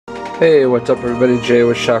Hey, what's up everybody? Jay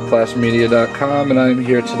with ShotGlassMedia.com, and I'm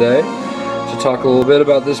here today to talk a little bit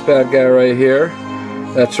about this bad guy right here.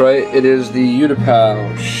 That's right, it is the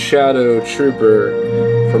Utapau Shadow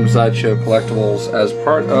Trooper from Sideshow Collectibles as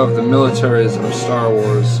part of the Militaries of Star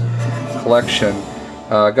Wars collection.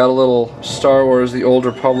 Got a little Star Wars The Old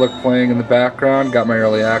Republic playing in the background, got my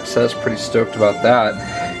early access, pretty stoked about that.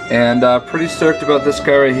 And pretty stoked about this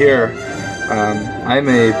guy right here. I'm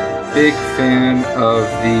a big fan of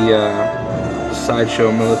the Sideshow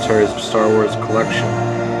Militaries of Star Wars collection,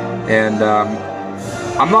 and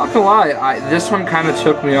I'm not gonna lie, this one kind of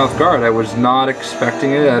took me off guard. I was not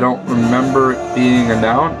expecting it. I don't remember it being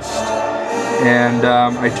announced, and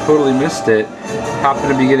I totally missed it.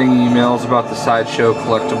 Happened to be getting emails about the Sideshow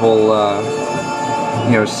collectible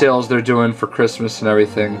sales they're doing for Christmas and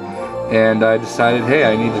everything, and I decided, hey,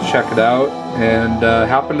 I need to check it out, and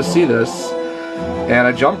happened to see this. And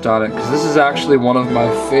I jumped on it because this is actually one of my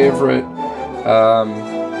favorite,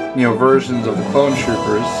 versions of the Clone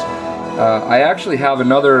Troopers. I actually have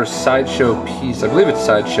another Sideshow piece, I believe it's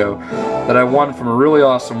Sideshow, that I won from a really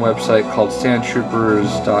awesome website called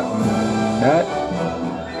sandtroopers.net.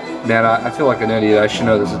 Man, I feel like an idiot. I should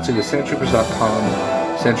know this. It's either sandtroopers.com,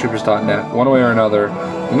 sandtroopers.net, one way or another.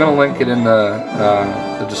 I'm going to link it in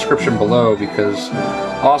the description below because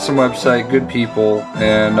awesome website, good people,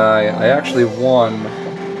 and I actually won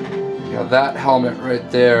that helmet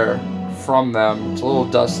right there from them. It's a little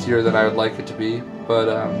dustier than I would like it to be, but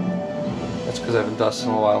that's because I haven't dusted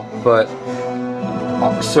in a while. But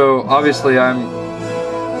so obviously I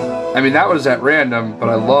mean that was at random, but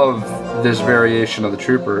I love this variation of the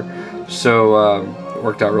Trooper, so it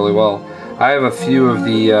worked out really well. I have a few of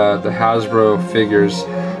the Hasbro figures,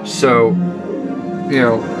 so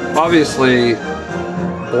obviously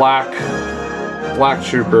black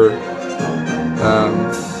Trooper.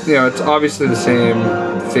 It's obviously the same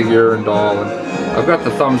figure and doll, and I've got the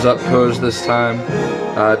thumbs up pose this time.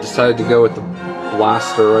 Decided to go with the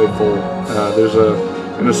blaster rifle. There's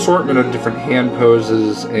an assortment of different hand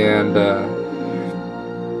poses and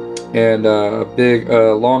a big,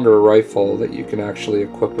 longer rifle that you can actually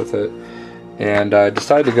equip with it. And I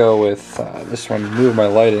decided to go with this one, move my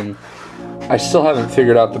lighting. I still haven't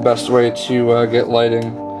figured out the best way to get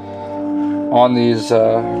lighting on these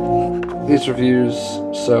reviews,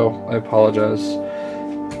 so I apologize.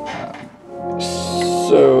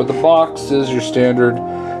 So the box is your standard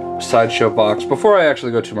Sideshow box. Before I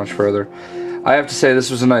actually go too much further, I have to say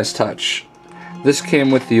this was a nice touch. This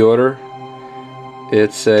came with the order.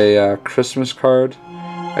 It's a Christmas card.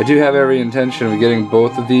 I do have every intention of getting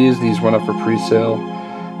both of these. These went up for pre-sale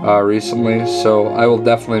recently, so I will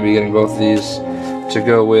definitely be getting both of these to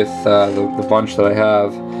go with the bunch that I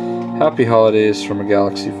have. Happy holidays from a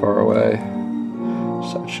galaxy far away.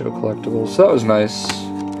 Sideshow Collectibles. So that was nice.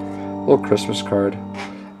 Little Christmas card.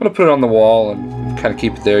 I'm gonna put it on the wall and kind of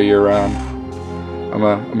keep it there year round.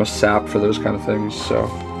 I'm a sap for those kind of things. So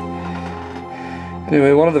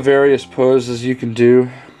anyway, one of the various poses you can do.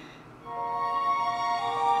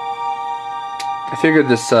 I figured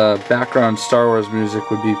this background Star Wars music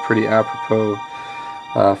would be pretty apropos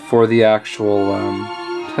for the actual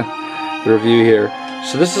the review here.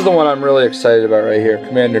 So this is the one I'm really excited about right here,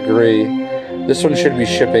 Commander Gree. This one should be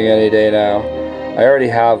shipping any day now. I already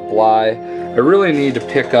have Bly. I really need to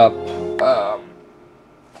pick up, who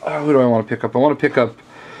do I want to pick up? I want to pick up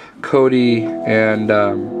Cody and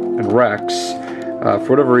Rex. For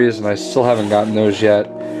whatever reason, I still haven't gotten those yet.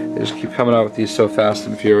 They just keep coming out with these so fast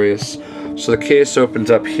and furious. So the case opens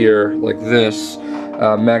up here like this,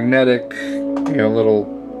 magnetic, little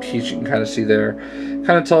piece you can kind of see there.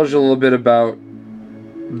 Kind of tells you a little bit about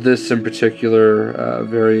this in particular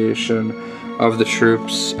variation of the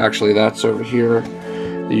troops. Actually, that's over here,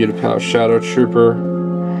 the Utapau Shadow Trooper.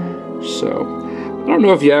 So I don't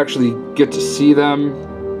know if you actually get to see them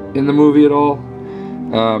in the movie at all,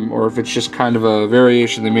 or if it's just kind of a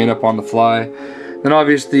variation they made up on the fly. Then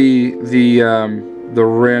obviously the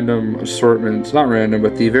random assortments, not random,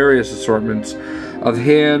 but the various assortments of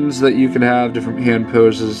hands that you can have, different hand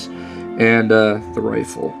poses, and the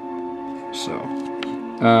rifle. So,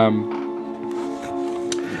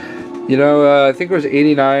 I think it was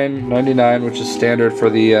 $89.99, which is standard for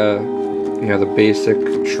the, the basic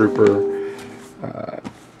Trooper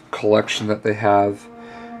collection that they have,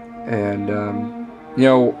 and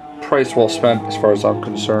price well spent as far as I'm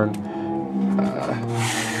concerned.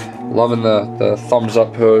 Loving the thumbs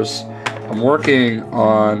up pose. I'm working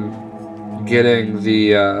on getting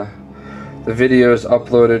the videos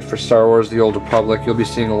uploaded for Star Wars The Old Republic. You'll be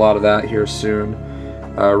seeing a lot of that here soon.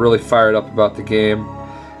 Really fired up about the game.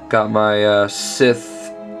 Got my Sith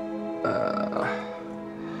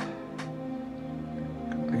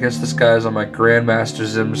guess this guy's on my Grandmaster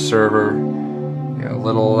Zim server.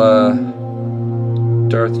 Little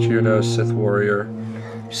Darth Juno Sith Warrior.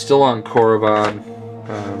 Still on Korriban.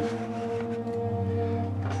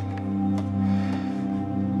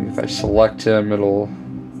 If I select him,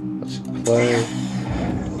 let's play.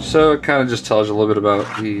 So it kind of just tells you a little bit about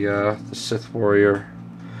the Sith Warrior.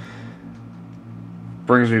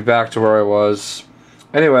 Brings me back to where I was.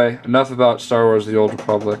 Anyway, enough about Star Wars: The Old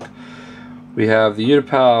Republic. We have the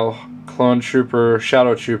Utapau, Clone Trooper,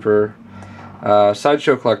 Shadow Trooper,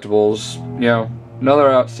 Sideshow Collectibles.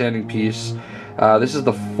 Another outstanding piece. This is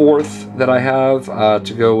the fourth that I have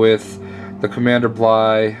to go with the Commander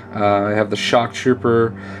Bly. I have the Shock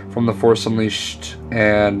Trooper from The Force Unleashed,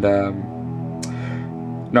 and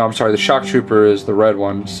no, I'm sorry, the Shock Trooper is the red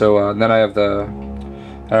one. So then I have the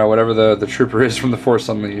whatever the trooper is from The Force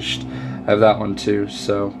Unleashed. I have that one too.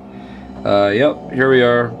 So yep, here we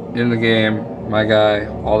are in the game, my guy,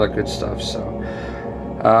 all that good stuff. So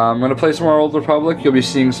I'm gonna play some more Old Republic. You'll be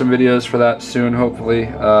seeing some videos for that soon, hopefully.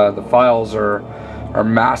 The files are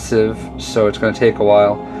massive, so it's gonna take a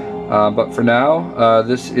while. But for now,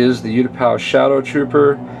 this is the Utapau Shadow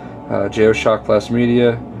Trooper, JO Shock Class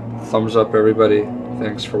Media. Thumbs up, everybody.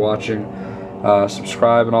 Thanks for watching.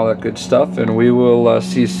 Subscribe and all that good stuff, and we will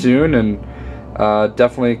see you soon, and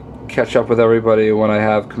definitely catch up with everybody when I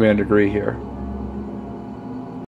have Commander Gree here.